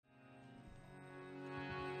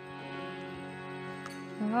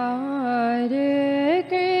Hare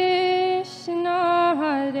Krishna,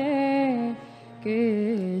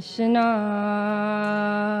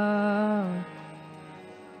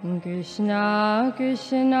 Krishna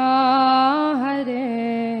Krishna,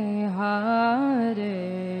 Hare Hare,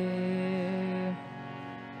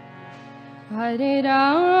 Hare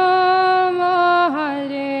Rama,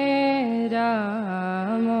 Hare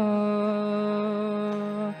Rama,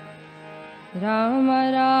 Rama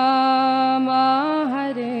Rama,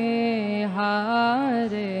 Hare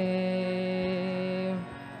Hare,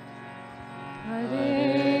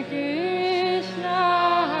 Hare Krishna,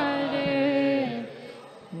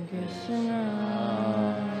 Krishna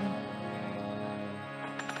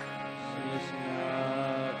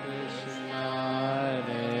Krishna,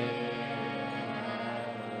 Hare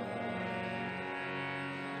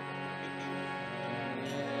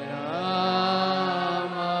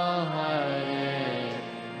Rama, Hare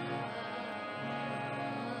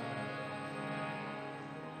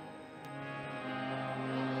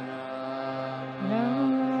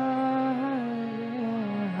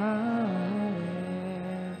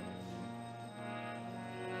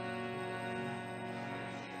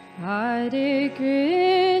Hare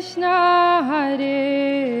Krishna,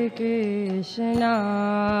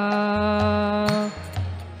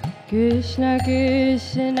 Krishna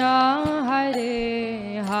Krishna,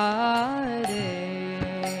 Hare Hare,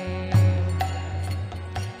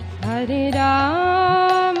 Hare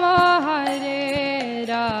Rama, Hare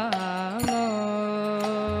Rama,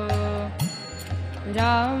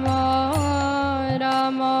 Rama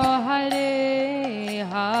Rama, Hare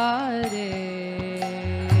Hare,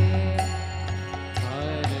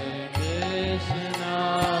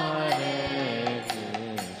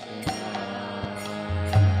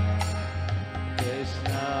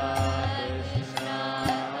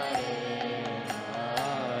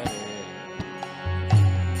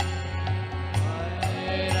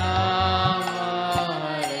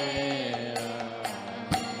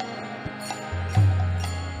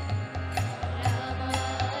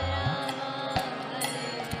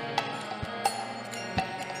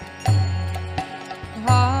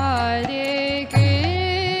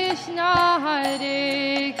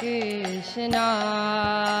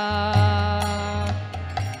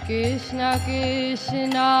 Krishna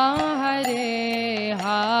Krishna, Hare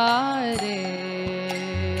Hare,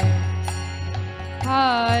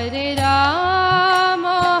 Hare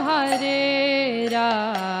Rama, Hare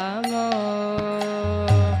Rama,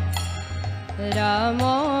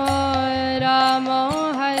 Rama Rama,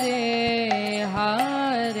 Hare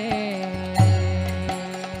Hare,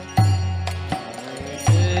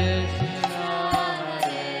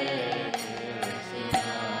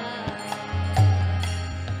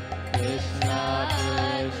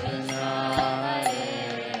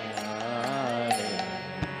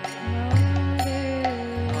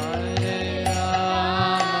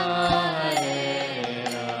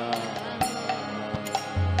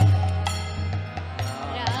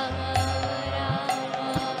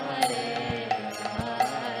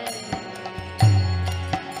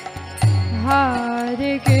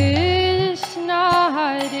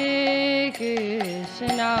 Hare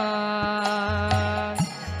Krishna,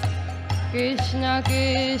 Krishna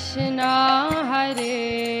Krishna,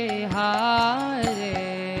 Hare Hare,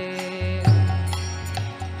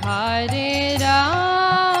 Hare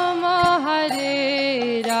Rama,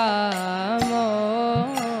 Hare Rama,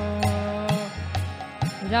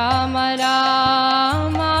 Rama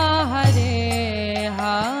Rama, Hare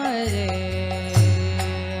Hare,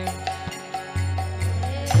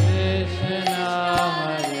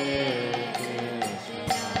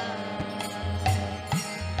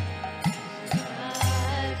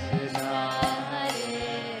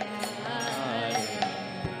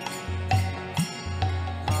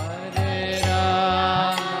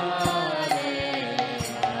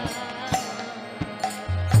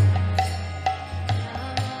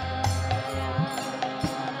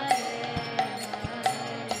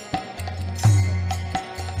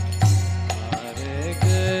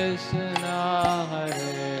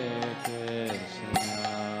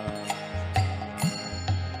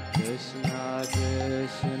 Krishna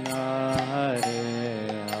Krishna,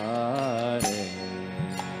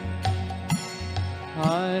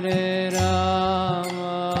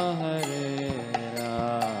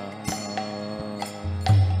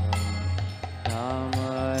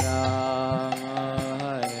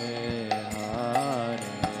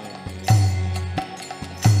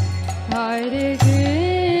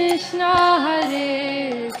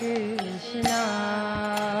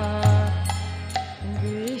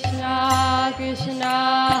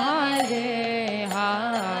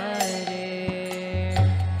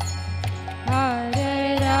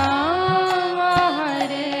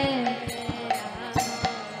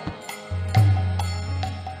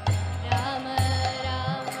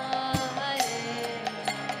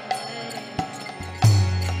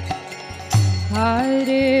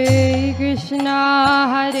 Hare Krishna,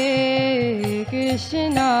 Hare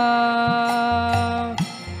Krishna,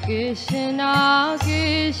 Krishna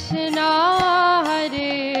Krishna,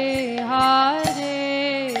 Hare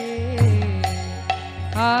Hare,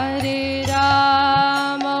 Hare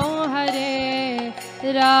Rama, Hare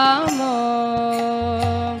Rama,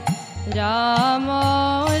 Rama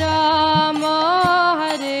Rama,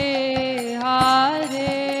 Hare Hare.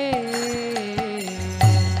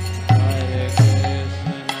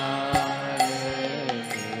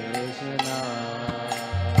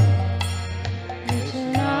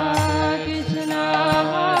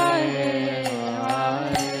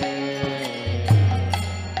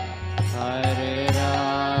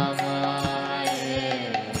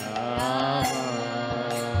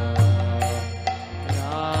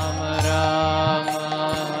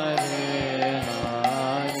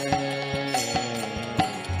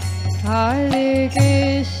 Hare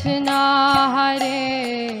Krishna,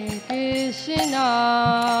 Hare Krishna,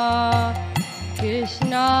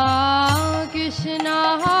 Krishna Krishna,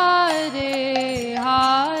 Hare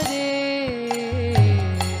Hare,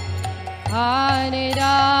 Hare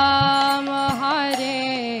Rama,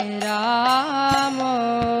 Hare Rama,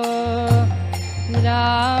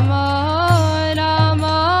 Rama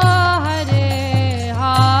Rama, Hare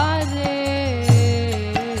Hare.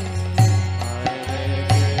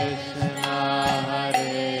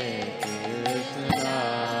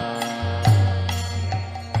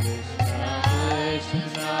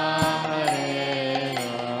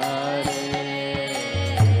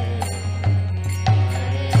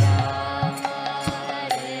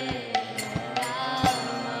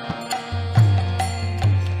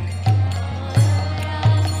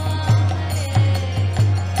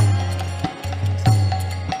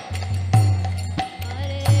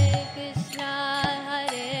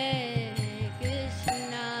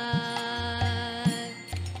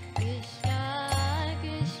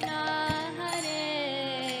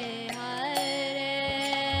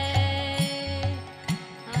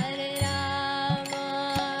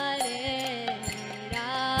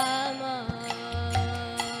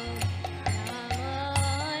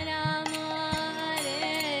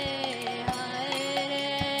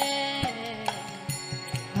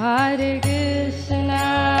 Hare Krishna,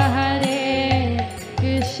 Hare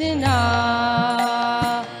Krishna,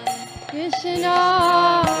 Krishna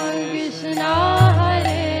Krishna,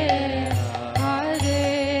 Hare Hare,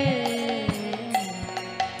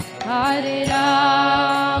 Hare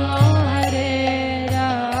Rama, Hare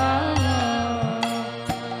Rama,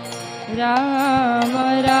 Rama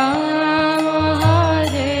Rama,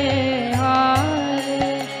 Hare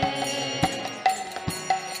Hare,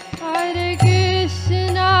 Hare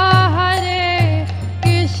Krishna, Hare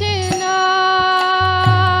Krishna,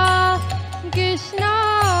 Krishna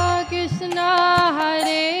Krishna,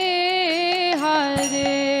 Hare Hare,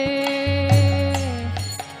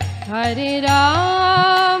 Hare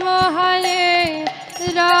Rama, Hare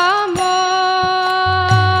Rama,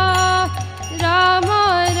 Rama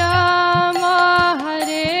Rama,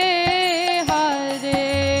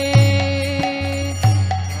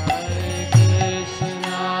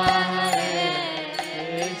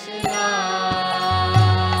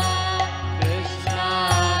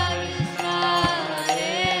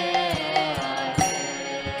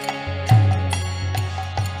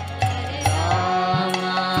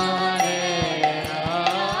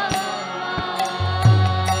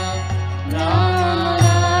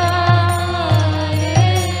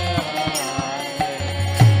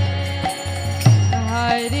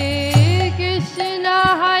 Hare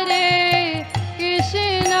Hare,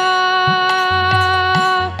 Hare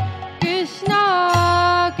Krishna, Hare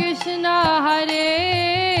Krishna, Krishna Krishna, Hare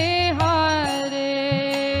Hare,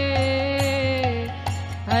 Rama,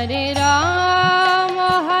 Hare Rama,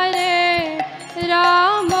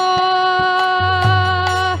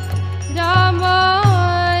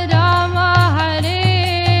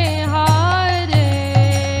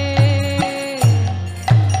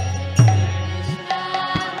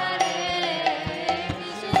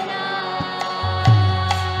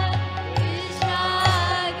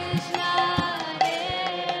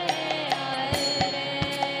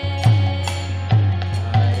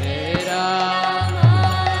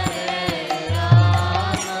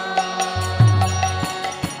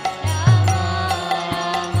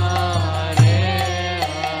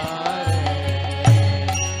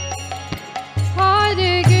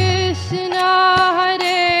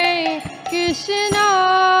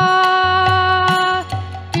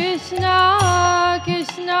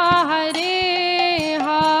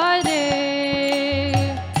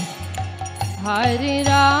 Hare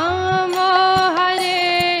Rama, Hare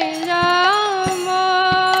Rama,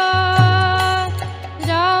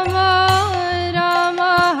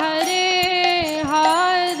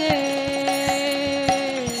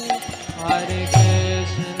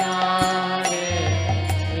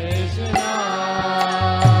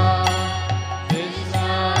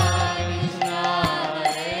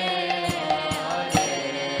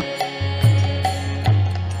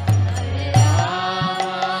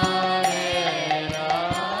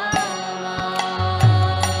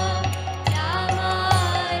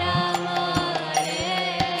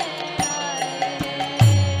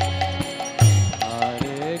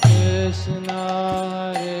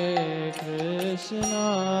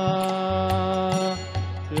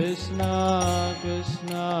 Krishna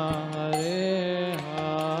Krishna Hare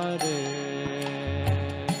Hare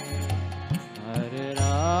Hare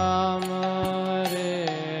Rama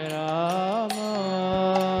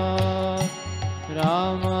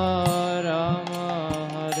Rama Rama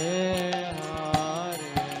Hare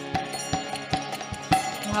Hare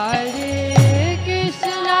Hare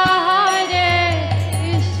Krishna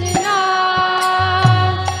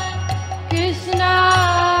Krishna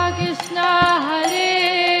Krishna Hare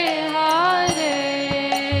Hare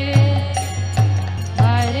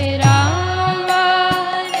Hare Rama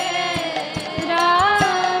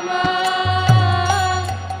Rama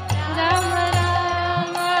Rama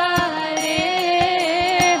Rama Hare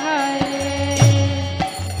Hare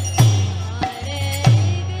Hare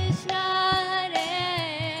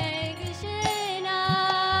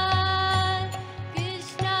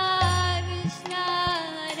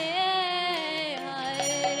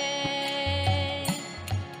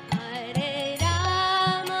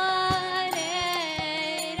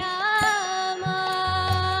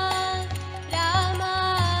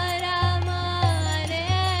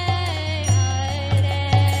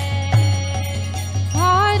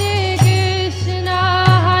Krishna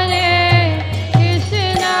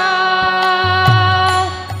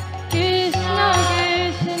Krishna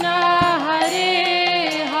Krishna Hare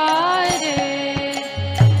Hare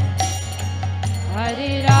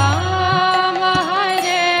Hare Rama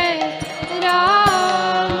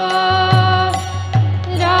Rama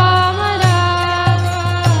Rama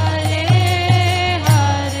Hare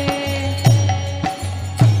Hare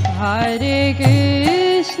Hare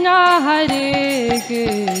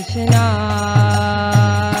Krishna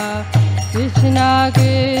Krishna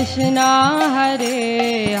Krishna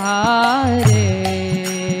Hare Hare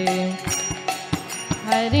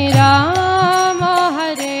Hare Rama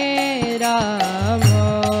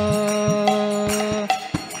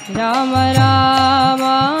Rama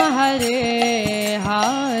Rama Hare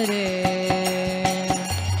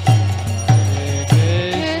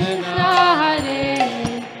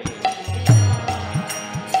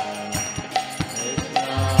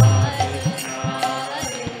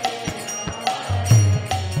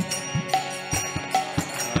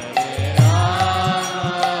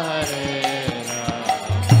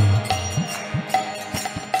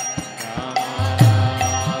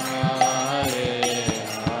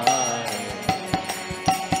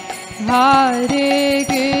Hare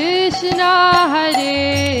Krishna Hare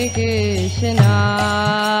Hare Krishna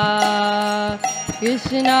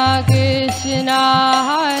Krishna Krishna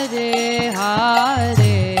Hare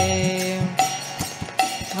Hare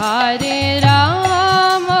Hare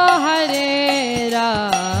Rama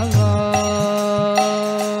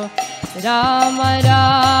Rama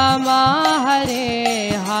Rama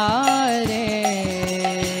Hare Hare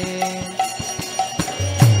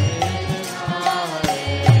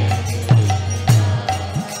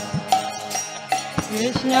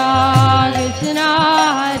Krishna Krishna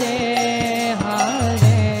Hare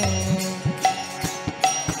Hare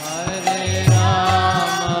Hare Rama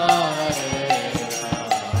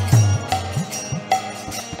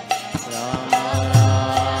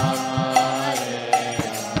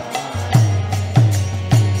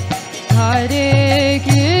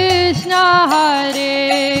Rama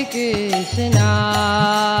Hare Krishna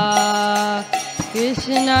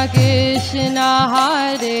Krishna Krishna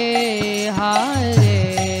Hare Hare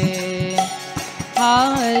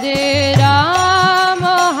Hare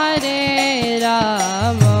Rama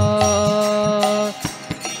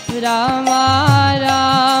Rama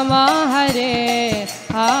Rama Hare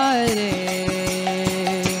Hare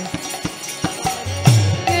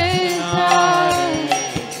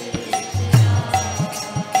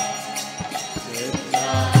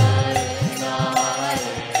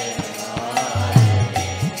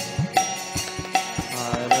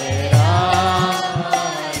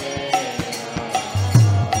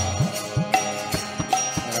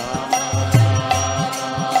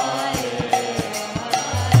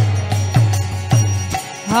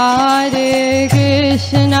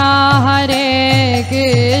Hare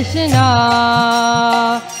Krishna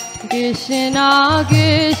Krishna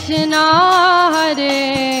Krishna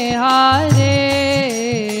Hare Hare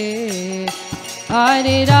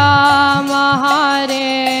Hare Rama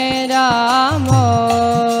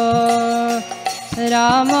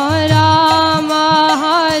Rama Rama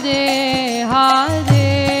Hare Hare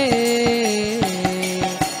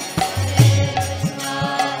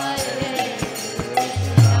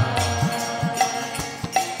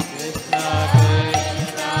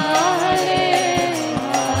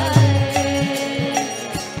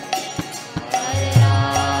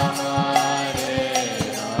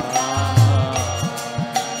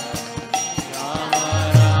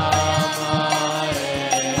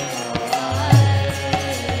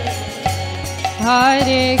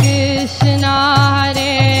Hare Krishna,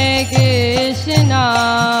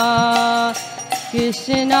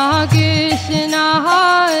 Krishna Krishna, Hare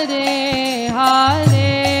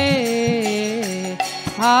Hare,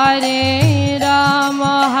 Hare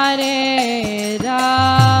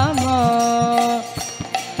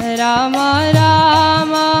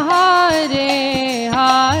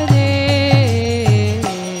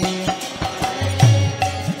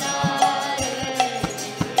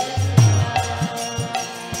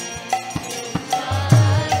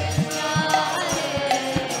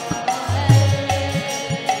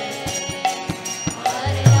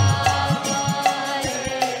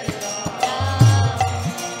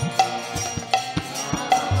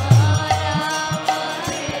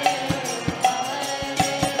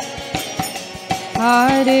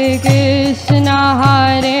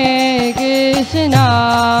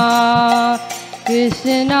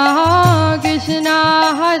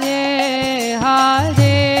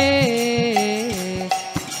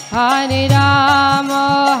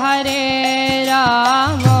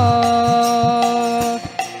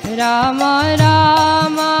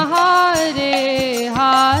Rama Rama,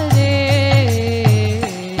 Hare Hare.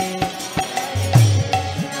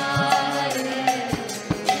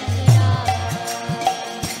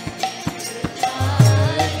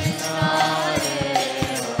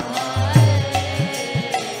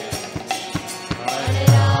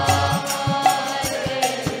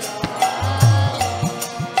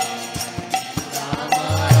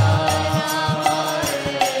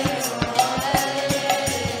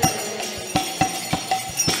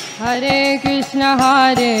 Hare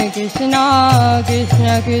Krishna,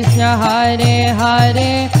 Krishna Krishna, Hare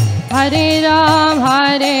Hare, Hare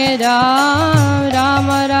Rama,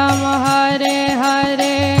 Rama Rama, Hare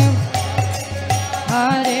Hare.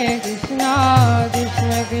 Hare Krishna,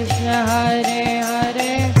 Krishna Krishna, Hare Hare, Hare Rama, Rama Rama, Hare Hare, Hare Krishna, Krishna Hare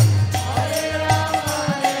Hare,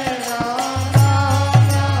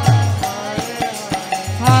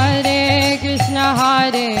 Hare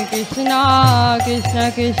Krishna,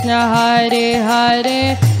 Krishna Krishna, Hare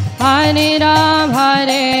Hare, Hare Rama,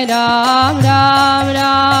 Ram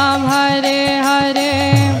Ram, Hare Hare.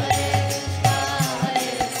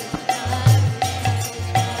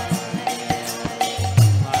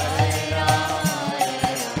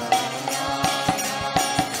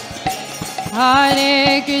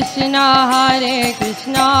 Hare Krishna,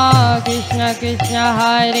 Krishna Krishna,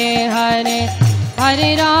 Hare Hare,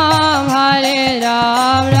 Hare Rama,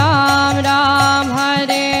 Ram Ram,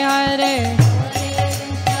 Hare Hare.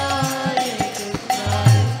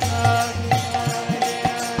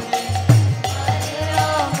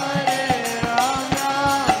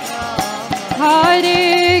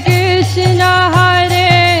 Hare Krishna,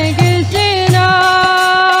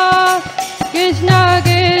 Krishna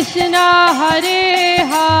Krishna, Hare Hare,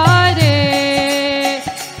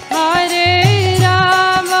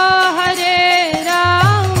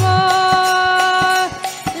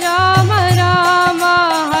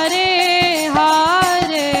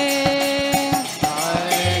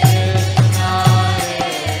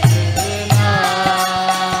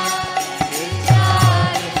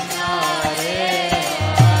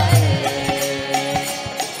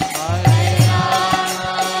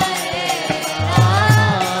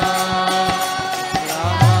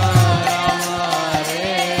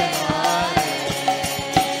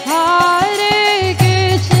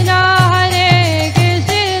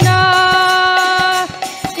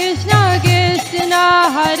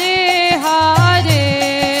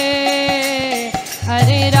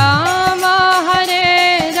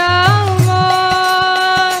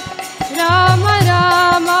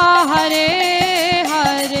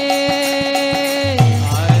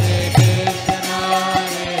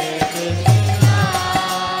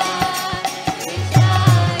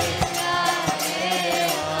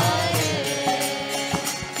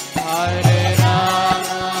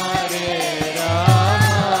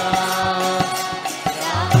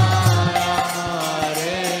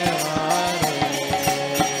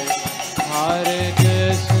 Rama,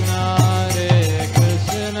 Rama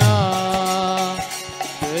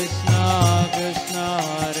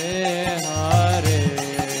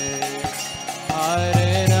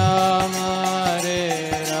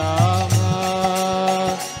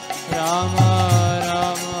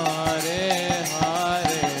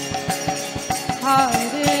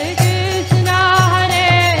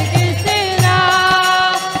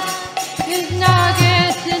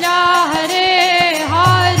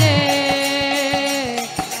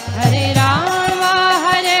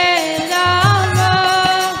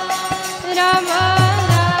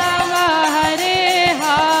Hare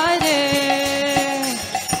Hare.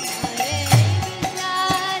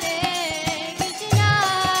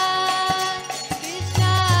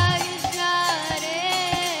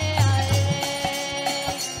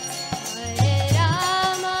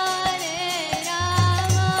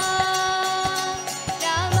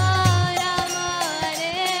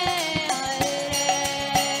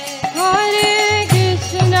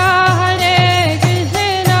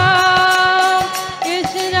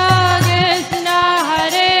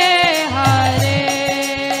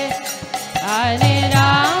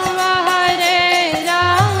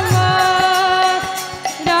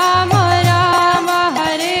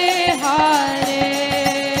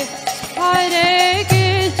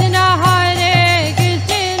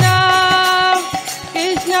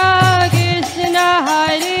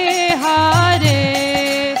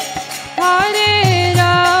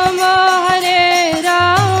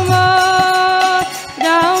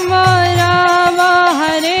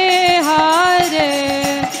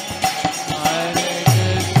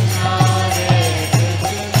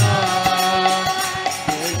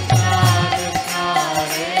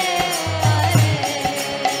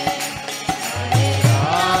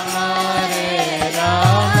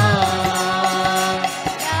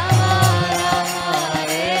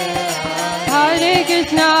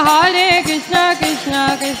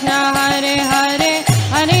 Krishna Hare Hare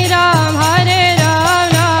Hare Ram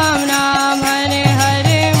Ram Ram Hare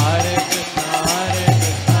Hare Hare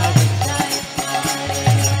Krishna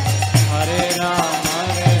Hare Ram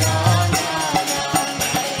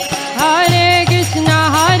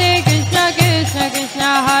Hare Krishna Krishna Krishna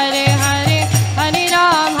Hare Hare Hare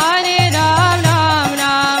Ram Ram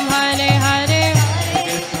Ram Hare Hare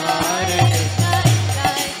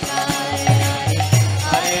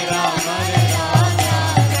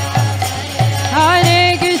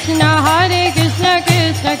Hare Krishna Krishna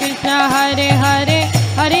Krishna Hare Hare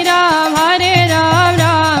Hare Ram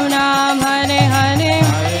Ram Ram Hare Hare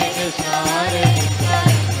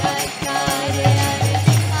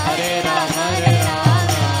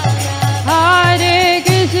Hare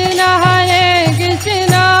Krishna Hare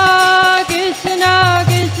Krishna Krishna Krishna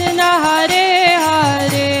Krishna Hare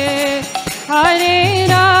Hare Hare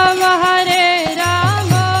Ram Ram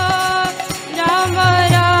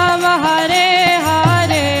Ram Hare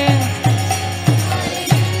Hare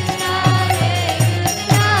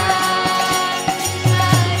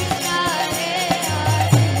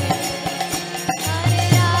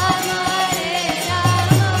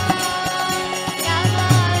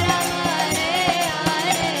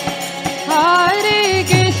Hare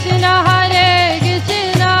Krishna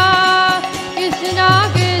Krishna Krishna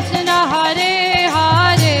Krishna Hare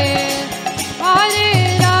Hare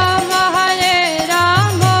Hare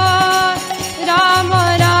Ram Ram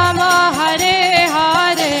Ram Hare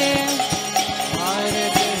Hare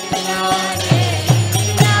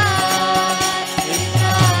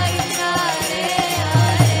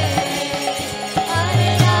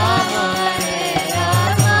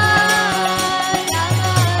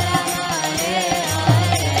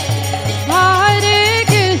Hare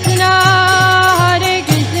Krishna Hare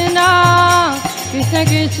Krishna Krishna Krishna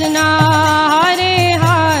Krishna Hare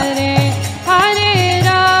Hare Hare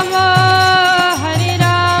Ram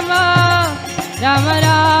Ram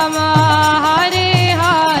Ram Hare Hare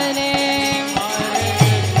Hare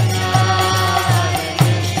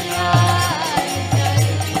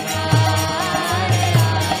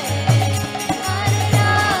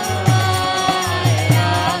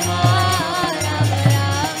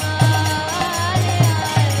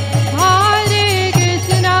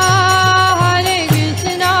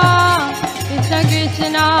Krishna Krishna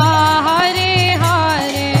Krishna Hare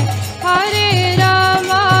Hare Hare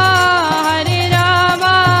Rama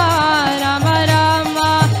Rama Rama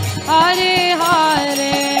Hare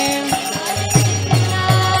Hare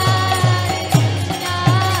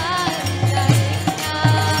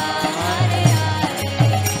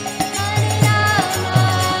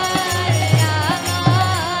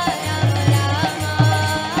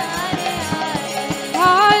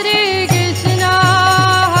Hare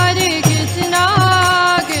Krishna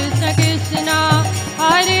Krishna Krishna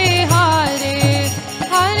Hare Hare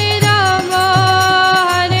Hare Rama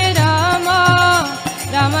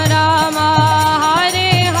Rama Rama Hare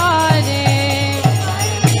Hare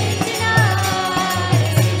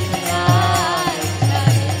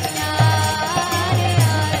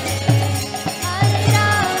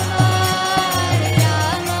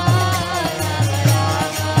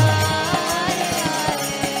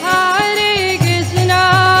Hare Krishna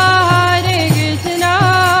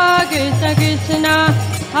Krishna Krishna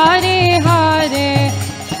Hare Hare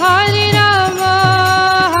Hare